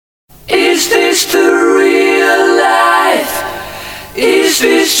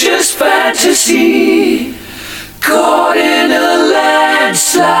fantasy, caught in a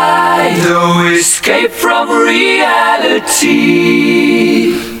landslide, no escape from reality.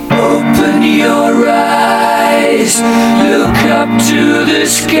 Open your eyes, look up to the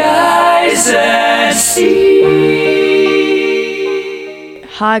skies and see.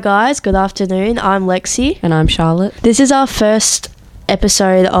 Hi guys, good afternoon. I'm Lexi. And I'm Charlotte. This is our first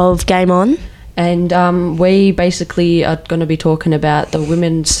episode of Game On. And we basically are going to be talking about the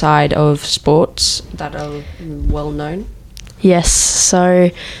women's side of sports that are well known. Yes, so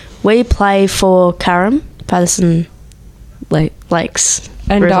we play for Carrum, Patterson Lakes.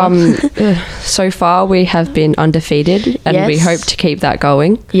 And so far we have been undefeated and we hope to keep that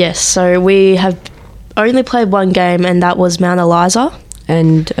going. Yes, so we have only played one game and that was Mount Eliza.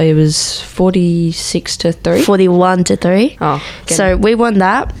 And it was 46-3? 41-3. Oh, so we won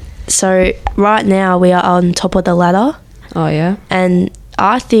that. So right now we are on top of the ladder. Oh, yeah? And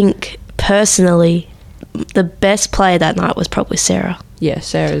I think, personally, the best player that night was probably Sarah. Yeah,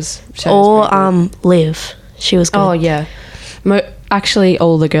 Sarah's or Liv. She was good. Oh, yeah. Actually,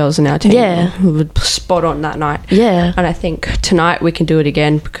 all the girls in our team were spot on that night. Yeah. And I think tonight we can do it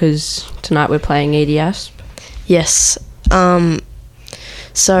again because tonight we're playing EDS. Yes.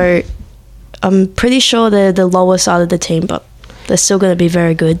 So I'm pretty sure they're the lower side of the team, but they're still going to be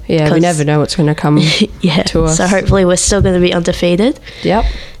very good. Yeah, we never know what's going to come to us. So hopefully we're still going to be undefeated. Yep.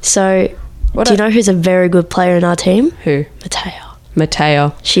 So do you know who's a very good player in our team? Who?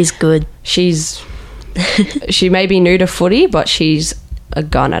 Mateo. She's good. She may be new to footy, but she's a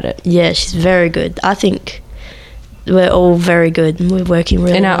gun at it. Yeah, she's very good. I think we're all very good and we're working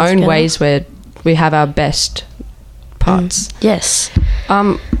really in well our own together. ways where we have our best parts. Yes.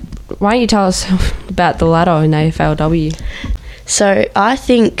 Why don't you tell us about the ladder in AFLW? So I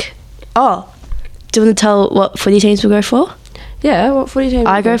think... do you want to tell what footy teams we go for? Yeah, what footy team?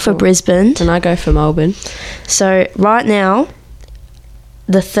 I go for Brisbane. And I go for Melbourne. So right now,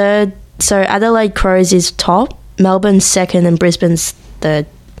 the third... So Adelaide Crows is top, Melbourne's second and Brisbane's third.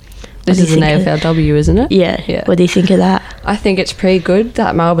 This is an AFLW, isn't it? Yeah. What do you think of that? I think it's pretty good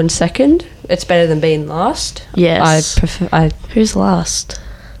that Melbourne's second. It's better than being last. Yes. I Who's last?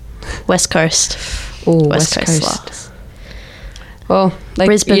 West Coast. Oh, West Coast. Last. Well,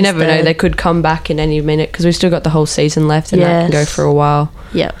 Brisbane's you never know. third. They could come back in any minute because we've still got the whole season left and that can go for a while.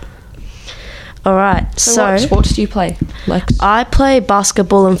 Yep. All right. So what sports do you play, Lex? I play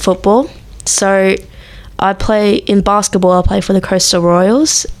basketball and football. So I play in basketball. I play for the Coastal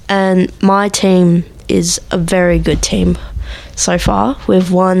Royals, and my team is a very good team so far.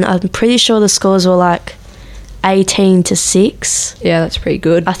 We've won. I'm pretty sure the scores were like 18-6. Yeah, that's pretty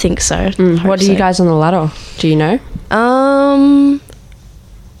good. I think so. What are you guys on the ladder? Do you know?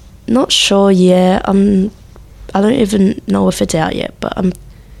 Not sure yet. I don't even know if it's out yet, but I'm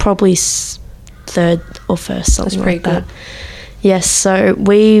probably third or first, something That's pretty like that. good. Yes, so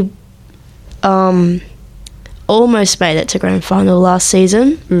we almost made it to grand final last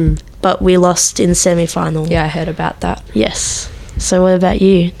season, but we lost in semi-final. Yeah, I heard about that. Yes. So what about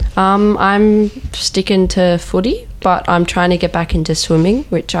you? I'm sticking to footy, but I'm trying to get back into swimming,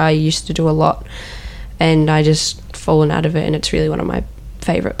 which I used to do a lot, and I just fallen out of it, and it's really one of my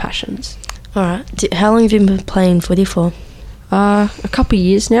favourite passions. All right. How long have you been playing footy for? A couple of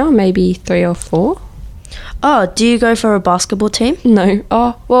years now, maybe 3 or 4. Oh, do you go for a basketball team? No.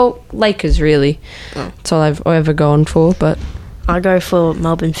 Oh, well, Lakers, really. Oh. That's all I've ever gone for, but... I go for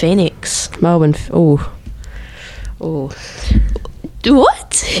Melbourne Phoenix. Melbourne... Oh. What?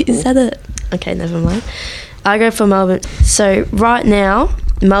 Is that it? Okay, never mind. I go for Melbourne. So, right now,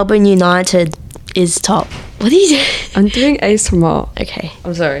 Melbourne United is top. What are you doing? I'm doing ASMR. Okay.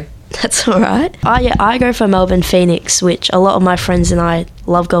 I'm sorry. That's all right. I go for Melbourne Phoenix, which a lot of my friends and I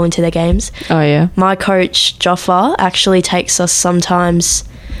love going to their games. Oh, yeah? My coach, Joffa, actually takes us sometimes...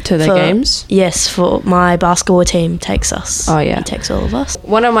 To the games? Yes, for my basketball team takes us. Oh, yeah. He takes all of us.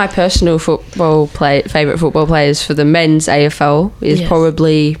 One of my personal favourite football players for the men's AFL is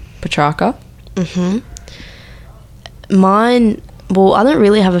probably Petrarca. Mine... Well, I don't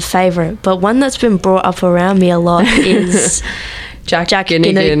really have a favourite, but one that's been brought up around me a lot is... Jack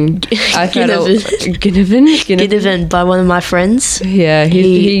Ginnivan. Ginnivan by one of my friends. Yeah,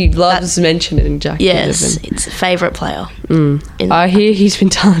 he loves mentioning Jack Ginnivan. Yes, it's a favourite player. I hear he's been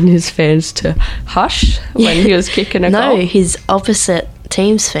telling his fans to hush when he was kicking a goal. No, his opposite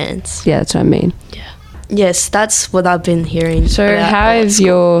team's fans. Yeah, that's what I mean. Yeah. Yes, that's what I've been hearing. So how have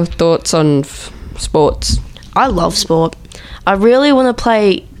your thoughts on sports? I love sport. I really want to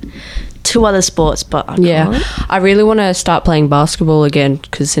play 2 other sports, but I can't. I really want to start playing basketball again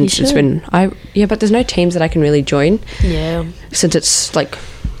because since it's been... but there's no teams that I can really join. Yeah. Since it's like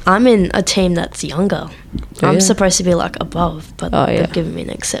I'm in a team that's younger. Oh, I'm yeah. supposed to be like above, but Oh, yeah. they've given me an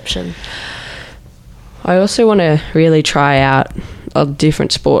exception. I also want to really try out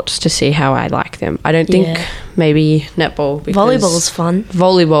different sports to see how I like them. I don't think Yeah. maybe netball. Because Volleyball's fun.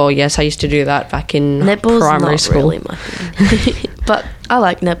 Volleyball, yes, I used to do that back in Netball's primary not school. really my thing. But I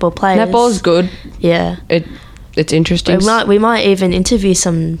like netball players. Netball's good. Yeah. It's interesting. We might even interview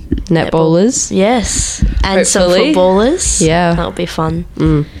some Netballers. Yes. And some Hopefully. footballers. Yeah. That'll be fun.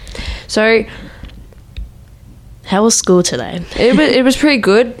 So How was school today? it was pretty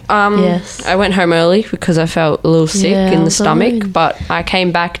good. Yes. I went home early because I felt a little sick Yeah, in I the was stomach, alone. but I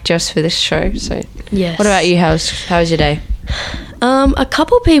came back just for this show. So Yes. what about you? How's your day? A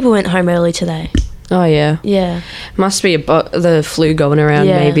couple people went home early today. Oh yeah, Yeah. must be the flu going around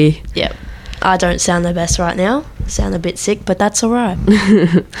Yeah. maybe. Yep. I don't sound the best right now. Sound a bit sick, but that's all right.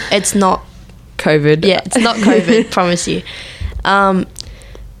 It's not. COVID. Yeah, it's not COVID. Promise you.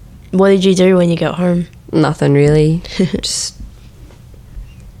 What did you do when you got home? Nothing really. Just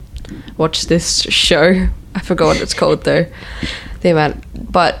watch this show. I forgot what it's called though.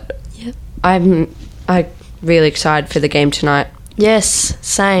 But Yep. I'm really excited for the game tonight. Yes,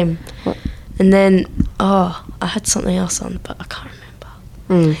 same. What? And then, I had something else on, but I can't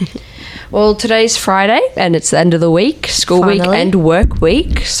remember. Well, today's Friday and it's the end of the week, school week Finally. and work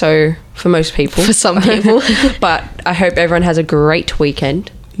week. So for most people, For some people. but I hope everyone has a great weekend.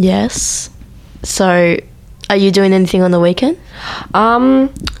 Yes. So, are you doing anything on the weekend?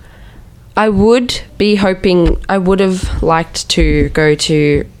 I would have liked to go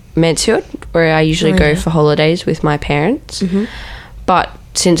to Mansfield, where I usually Oh, go yeah. for holidays with my parents. But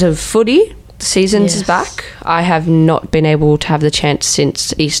since of footy, the season's is Yes. back, I have not been able to have the chance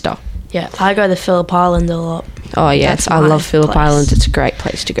since Easter. Yeah, I go to Phillip Island a lot. Oh yes, That's I my love Phillip place. Island. It's a great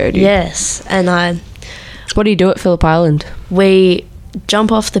place to go to. Yes, and What do you do at Phillip Island? we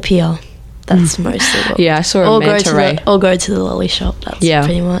jump off the pier. That's mostly what. Yeah, I saw a Or go manta to ray. or go to the lolly shop. That's Yeah.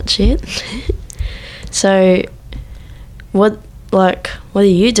 pretty much it. So, what do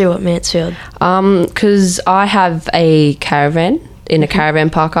you do at Mansfield? Because I have a caravan in a caravan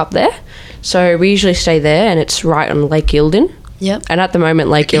park up there, so we usually stay there, and it's right on Lake Eildon. Yep. And at the moment,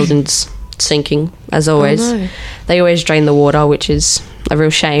 Lake Eildon's sinking as always. Oh, no. They always drain the water, which is a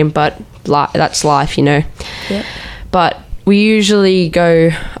real shame, but that's life, you know. Yep. But we usually go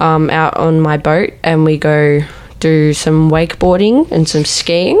out on my boat and we go do some wakeboarding and some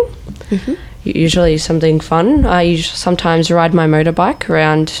skiing. Usually something fun. I sometimes ride my motorbike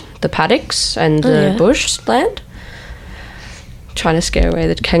around the paddocks and the yeah. bushland, trying to scare away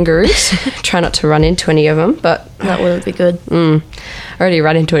the kangaroos. Try not to run into any of them, but That wouldn't be good. I already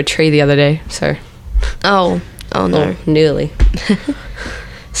ran into a tree the other day, so Oh no. nearly.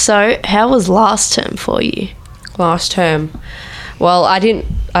 So, how was last term for you? Last term. Well,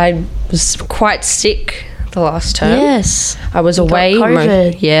 I was quite sick the last term. Yes. I was You got away.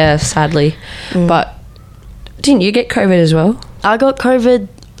 COVID. Yeah, sadly. But didn't you get COVID as well? I got COVID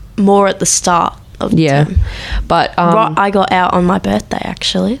more at the start of the Yeah. term. But Right, I got out on my birthday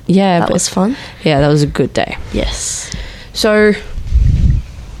actually. yeah, That but- was fun. yeah, that was a good day. Yes. So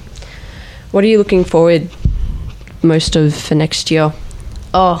what are you looking forward most of for next year?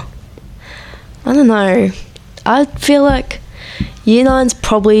 Oh, I don't know. I feel like year nine's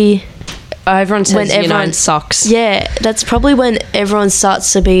probably, Everyone says When year everyone- 9 sucks. yeah, that's probably when everyone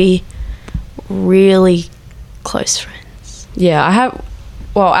starts to be really close friends. Yeah,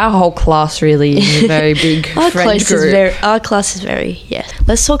 our whole class really is a very big Our friend class group. is very, yes.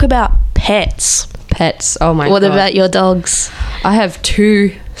 Let's talk about pets. Pets. Oh my What god. about your dogs? I have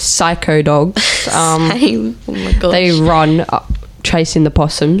 2 psycho dogs. Same. Oh my gosh. They run chasing the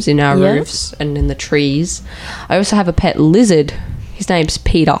possums in our Yeah. roofs and in the trees. I also have a pet lizard. His name's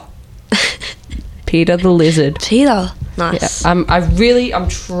Peter. Peter the lizard. Peter. Yeah, Nice. I'm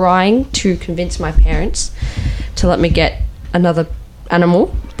trying to convince my parents to let me get another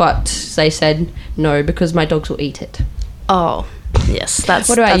animal, but they said no because my dogs will eat it. Oh, yes. That's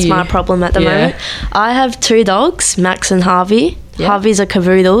What about that's you? my problem at the Yeah. moment. I have 2 dogs, Max and Harvey. Yeah. Harvey's a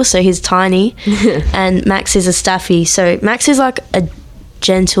cavoodle, so he's tiny, and Max is a staffy. So Max is like a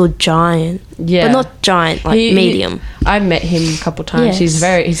gentle giant, Yeah. but not giant, like medium. I met him a couple times. Yes.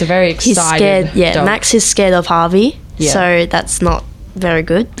 He's a very He's excited scared. Yeah, dog. Max is scared of Harvey, Yeah. so that's not very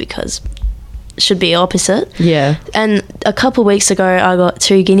good because it should be opposite. Yeah. And a couple weeks ago, I got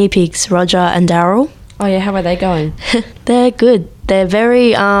 2 guinea pigs, Roger and Daryl. Oh yeah, how are they going? They're good. They're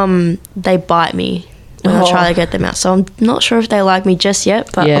very they bite me when I try to get them out. So I'm not sure if they like me just yet,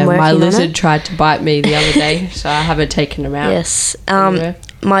 but Yeah, I'm working my on lizard it. tried to bite me the other day, so I haven't taken him out. Yes. Anyway.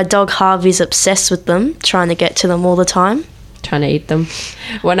 My dog Harvey's obsessed with them, trying to get to them all the time. trying to eat them.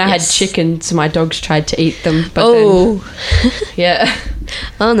 When I had Yes. chickens, my dogs tried to eat them, but Oh, then, yeah.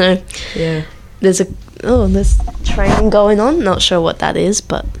 oh no. Yeah. There's training going on. Not sure what that is,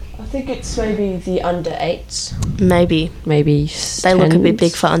 but I think it's maybe the under 8s. maybe. Maybe They look a bit 10s.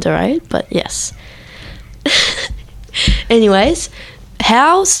 big for under 8, but yes. Anyways,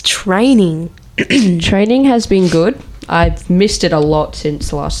 how's training? Training has been good. I've missed it a lot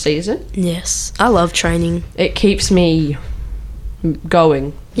since last season. Yes, I love training. It keeps me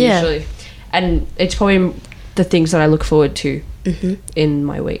going, Yeah. usually. And it's probably the things that I look forward to Hmm in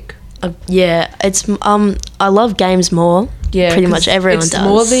my week. Yeah, it's I love games more. Yeah, pretty much 'cause everyone it's does.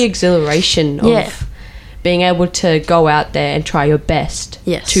 more the exhilaration of Yeah. being able to go out there and try your best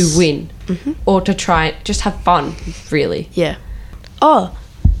Yes. to win, Mhm. or to try just have fun. Really, Yeah. Oh,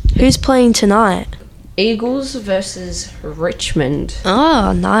 who's playing tonight? Eagles versus Richmond.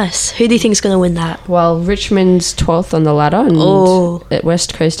 Oh, nice. Who do you think's going to win that? Well, Richmond's 12th on the ladder, and Oh. at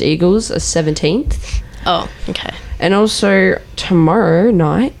West Coast Eagles are 17th. Oh, okay. And also tomorrow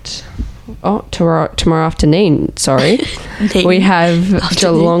night, tomorrow afternoon, sorry, we have Afternoon.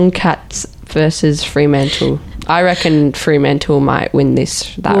 Geelong Cats versus Fremantle. I reckon Fremantle might win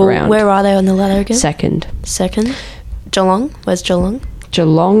that Well, round. where are they on the ladder again? Second. Second. Geelong. Where's Geelong?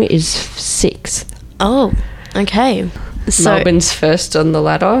 Geelong is 6th. Oh, okay. So, Melbourne's first on the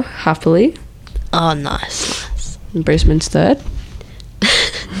ladder, happily. oh, nice. And Brisbane's third.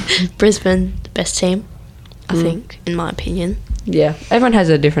 Brisbane, the best team, I think, in my opinion. Yeah, everyone has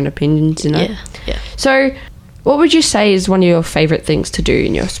their different opinions, you know. Yeah, yeah. So, what would you say is one of your favourite things to do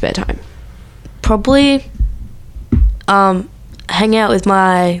in your spare time? Probably hang out with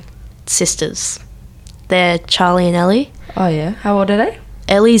my sisters. They're Charlie and Ellie. Oh yeah, how old are they?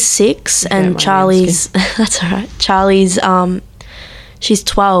 Ellie's 6 If you don't and mind me Charlie's that's alright. Charlie's she's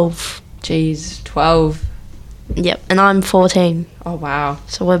 12. Jeez, 12. Yep, and I'm 14. Oh wow.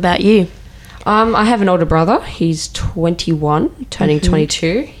 So what about you? I have an older brother. He's 21, turning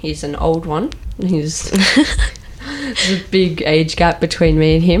 22. He's an old one. There's a big age gap between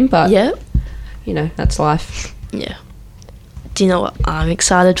me and him, but Yep. you know, that's life. Yeah. Do you know what I'm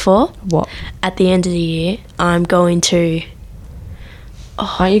excited for? What? At the end of the year, I'm going to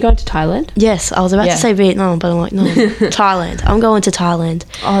Aren't you going to Thailand? Yes, I was about Yeah. to say Vietnam, but I'm like, no. Thailand. I'm going to Thailand.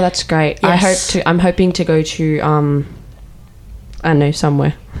 Oh, that's great. Yes. I'm hoping to go to I don't know,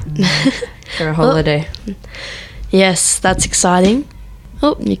 somewhere for a holiday. Yes, that's exciting.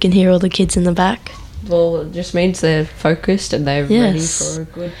 Oh, you can hear all the kids in the back. Well, it just means they're focused and they're ready Yes. for a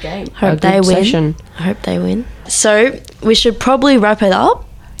good game. Hope a they good win. session. I hope they win. So, we should probably wrap it up.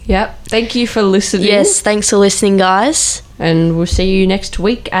 Yep. Thank you for listening. Yes, thanks for listening, guys. And we'll see you next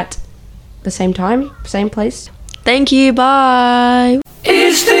week at the same time, same place. Thank you. Bye.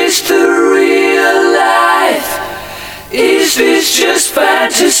 Is this the real life? Is this just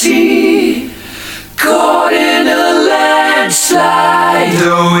fantasy? Caught in a landslide,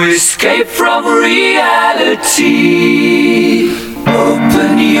 no escape from reality.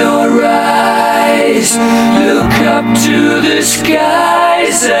 Open your eyes, look up to the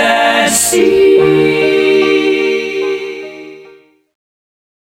skies and